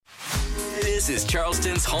This is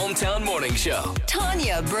Charleston's hometown morning show.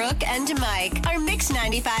 Tanya, Brooke, and Mike are Mix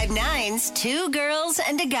 95.9's Two Girls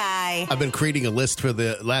and a Guy. I've been creating a list for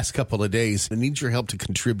the last couple of days. I need your help to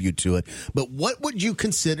contribute to it. But what would you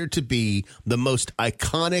consider to be the most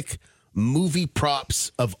iconic movie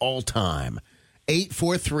props of all time?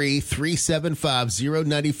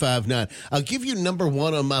 843-375-0959. I'll give you number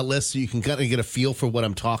one on my list so you can kind of get a feel for what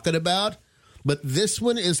I'm talking about. But this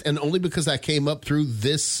one is, and only because I came up through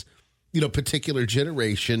this, particular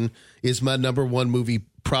generation, is my number one movie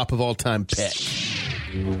prop of all time pick.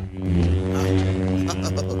 You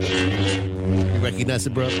recognize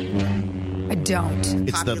it, bro? I don't.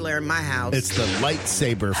 It's popular in my house. It's the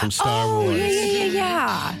lightsaber from Star Wars.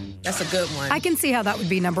 Yeah. That's a good one. I can see how that would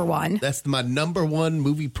be number one. That's my number one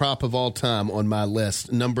movie prop of all time on my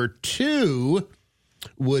list. Number two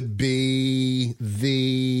would be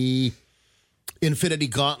the Infinity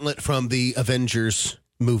Gauntlet from the Avengers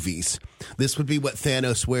movies. This would be what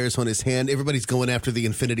Thanos wears on his hand. Everybody's going after the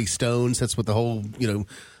Infinity Stones. That's what the whole,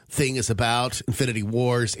 thing is about. Infinity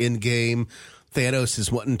Wars, Endgame. Thanos is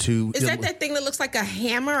wanting to... Is that thing that looks like a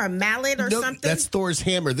hammer, a mallet, or something? That's Thor's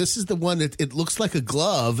hammer. This is the one that it looks like a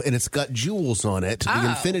glove, and it's got jewels on it, the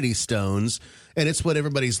Infinity Stones, and it's what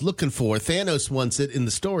everybody's looking for. Thanos wants it in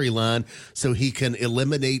the storyline so he can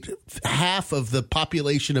eliminate half of the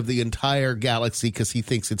population of the entire galaxy because he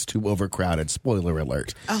thinks it's too overcrowded. Spoiler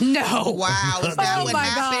alert. No. Wow. Is that what my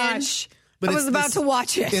happened? gosh. But I was about to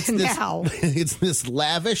watch it now. It's this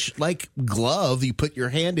lavish, glove you put your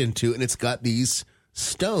hand into, and it's got these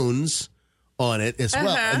stones on it as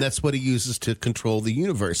well. And that's what he uses to control the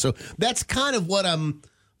universe. So that's kind of what I'm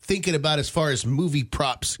thinking about as far as movie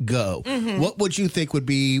props go. Mm-hmm. What would you think would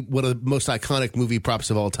be one of the most iconic movie props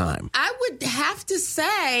of all time? I would have to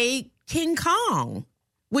say King Kong.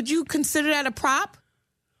 Would you consider that a prop?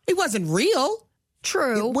 It wasn't real.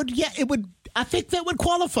 True. It would. I think that would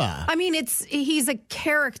qualify. I mean, he's a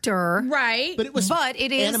character. Right. But it is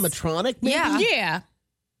animatronic, maybe? Yeah.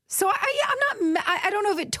 So I don't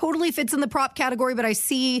know if it totally fits in the prop category, but I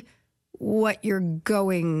see what you're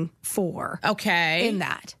going for. Okay. In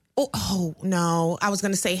that. Oh no. I was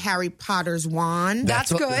going to say Harry Potter's wand.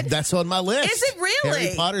 That's good. That's on my list. Is it really?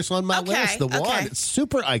 Harry Potter's on my list. The wand. It's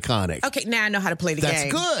super iconic. Okay, now I know how to play the game.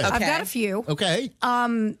 That's good. Okay. I've got a few. Okay.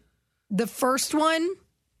 The first one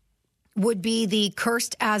would be the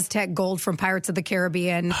cursed Aztec gold from Pirates of the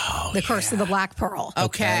Caribbean, the Curse of the Black Pearl.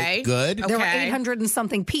 Okay. Good. There were 800 and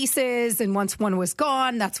something pieces, and once one was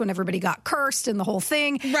gone, that's when everybody got cursed and the whole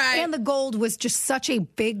thing. Right. And the gold was just such a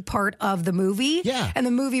big part of the movie. Yeah. And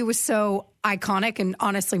the movie was so iconic and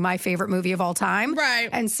honestly my favorite movie of all time. Right.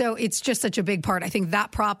 And so it's just such a big part. I think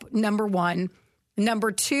that prop, number one.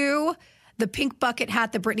 Number two, the pink bucket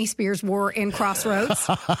hat that Britney Spears wore in Crossroads.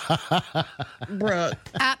 Brooke.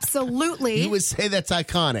 Absolutely. You would say that's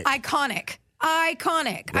iconic. Iconic. I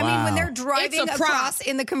mean, when they're driving It's a prop. across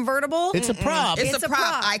in the convertible. It's a prop. It's a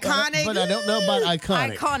prop. Iconic. But I don't know about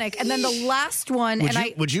iconic. Iconic. And then the last one.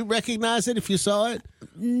 Would you recognize it if you saw it?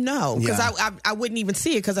 No, because Yeah. I wouldn't even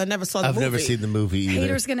see it because I never saw the movie. I've never seen the movie either.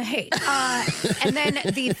 Haters gonna hate. And then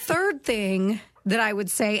the third thing that I would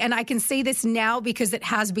say, and I can say this now because it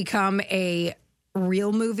has become a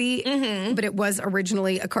real movie, but it was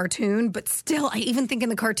originally a cartoon. But still, I even think in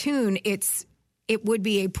the cartoon, it would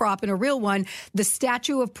be a prop and a real one. The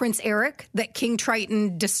statue of Prince Eric that King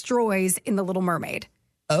Triton destroys in The Little Mermaid.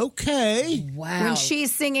 Okay. Wow. When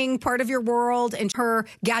she's singing Part of Your World and her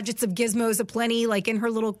gadgets of gizmos aplenty, like in her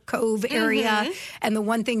little cove area. And the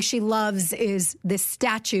one thing she loves is this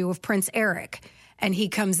statue of Prince Eric. And he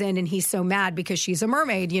comes in and he's so mad because she's a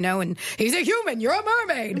mermaid, and he's a human, you're a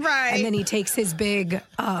mermaid. Right. And then he takes his big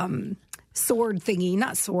sword thingy,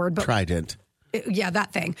 not sword, but Trident. Yeah,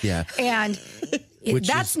 that thing. Yeah. And Which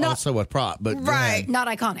that's is not also a prop, but go Right. ahead. not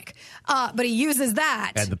iconic. But he uses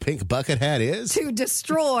that And the pink bucket hat is? to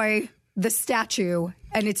destroy the statue,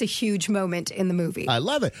 and it's a huge moment in the movie. I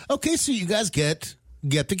love it. Okay, so you guys get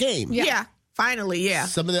the game. Yeah. Finally, yeah.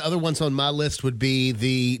 Some of the other ones on my list would be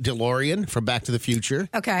the DeLorean from Back to the Future.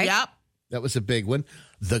 Okay. Yep. That was a big one.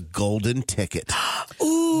 The Golden Ticket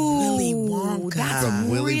Ooh, Willy Wonka. That's from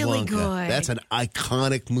Willy really Wonka. good. That's an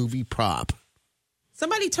iconic movie prop.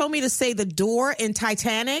 Somebody told me to say the door in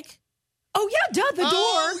Titanic. Oh, yeah, duh, the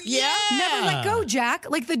Oh, door. yeah. Never let go, Jack.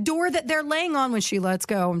 Like the door that they're laying on when she lets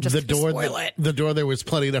go. I'm just The door, spoil it. the door, there was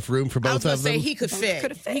plenty enough room for I was both going of to say them. he could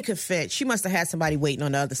fit. He could fit. She must have had somebody waiting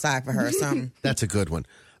on the other side for her or something. That's a good one.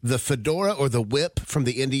 The fedora or the whip from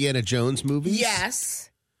the Indiana Jones movies. Yes.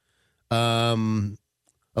 A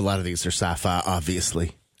lot of these are sci-fi,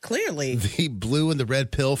 obviously. Clearly. The blue and the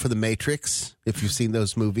red pill for the Matrix, if you've seen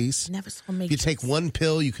those movies. Never saw If Matrix. you take one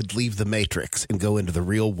pill, you could leave the Matrix and go into the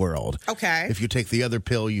real world. Okay. If you take the other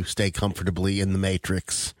pill, you stay comfortably in the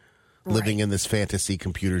Matrix, living in this fantasy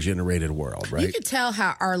computer-generated world, right? You can tell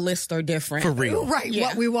how our lists are different. For real. Right, Yeah.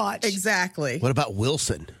 what we watch. Exactly. What about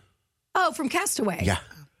Wilson? Oh, from Castaway. Yeah.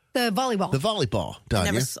 The volleyball. The volleyball,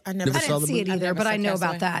 Tanya. I never I saw didn't the see movie? it either, never but I seen know Castaway.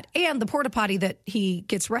 about that. And the porta potty that he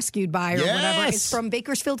gets rescued by or whatever is Yes. from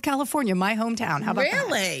Bakersfield, California, my hometown. How about that?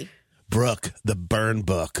 Really? Brooke, the burn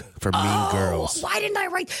book for Mean Girls. Why didn't I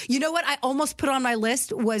write? You know what I almost put on my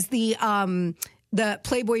list was the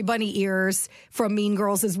Playboy bunny ears from Mean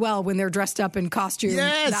Girls as well when they're dressed up in costume.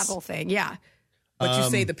 Yes. That whole thing. Yeah. But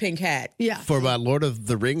you say the pink hat. Yeah. For my Lord of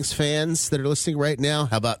the Rings fans that are listening right now,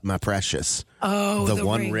 how about My Precious? Oh, the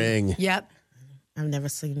One Ring. Yep. I've never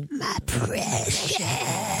seen My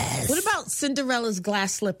Precious. What about Cinderella's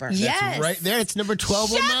glass slipper? Yes. Right there. It's number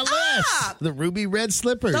 12 on my list. The ruby red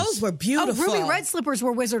slippers. Those were Oh, beautiful. Ruby Red Slippers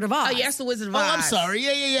were Wizard of Oz. Oh, yes, the Wizard of Oh, Oz. I'm sorry.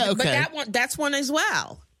 Yeah. Okay. But that's one as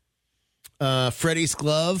well. Freddy's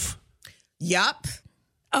Glove Yup.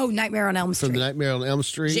 Oh, Nightmare on Elm from Street. the Nightmare on Elm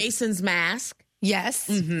Street. Jason's mask. Yes.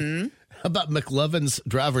 How about McLovin's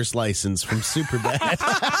driver's license from Superbad?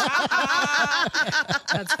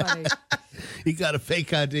 That's funny. He got a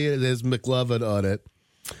fake ID that has McLovin on it.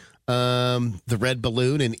 The red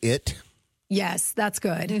balloon and It. Yes, that's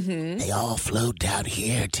good. They all float down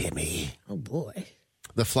here, Timmy. Oh, boy.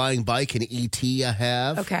 The flying bike and E.T. I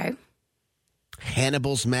have. Okay.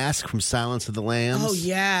 Hannibal's mask from Silence of the Lambs. Oh,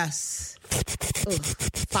 yes. Ugh,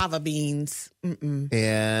 fava beans.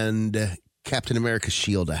 And Captain America's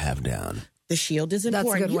shield I have down. The shield is That's a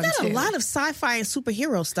important. good You one, got a too. lot of sci-fi and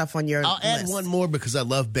superhero stuff on your I'll add list. one more because I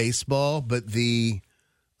love baseball, but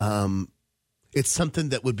it's something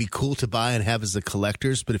that would be cool to buy and have as a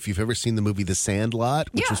collector's. But if you've ever seen the movie The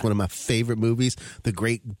Sandlot, which Yeah. was one of my favorite movies, the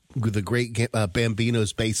great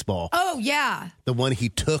Bambino's baseball, Oh, yeah. the one he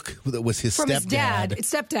took that was his From stepdad. his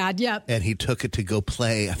dad. Stepdad, yep. And he took it to go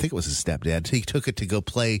play. I think it was his stepdad. He took it to go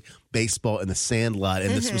play baseball in the Sandlot,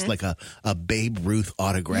 and this was like a Babe Ruth Yeah,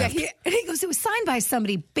 autograph. and he goes, it was signed by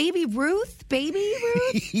somebody. Baby Ruth?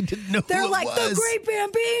 He didn't know They're who like, it was. the great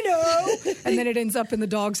Bambino. And then it ends up in the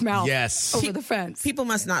dog's mouth. Yes. Over the fence. People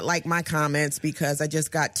must not like my comments because I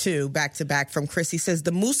just got two back to back from Chris. He says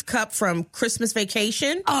the Moose Cup from Christmas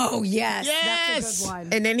Vacation. Oh, yes. That's Yes. a good one.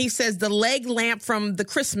 And then he says the leg lamp from the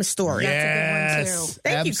Christmas Story. That's a good one, Yes, too.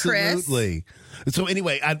 Thank you, Chris. absolutely. So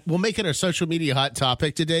anyway, we'll make it our social media hot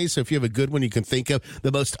topic today. So if you have a good one you can think of,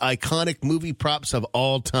 the most iconic movie props of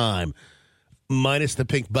all time, minus the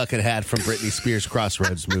pink bucket hat from Britney Spears'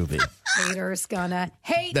 Crossroads movie. Haters gonna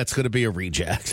hate. That's going to be a reject.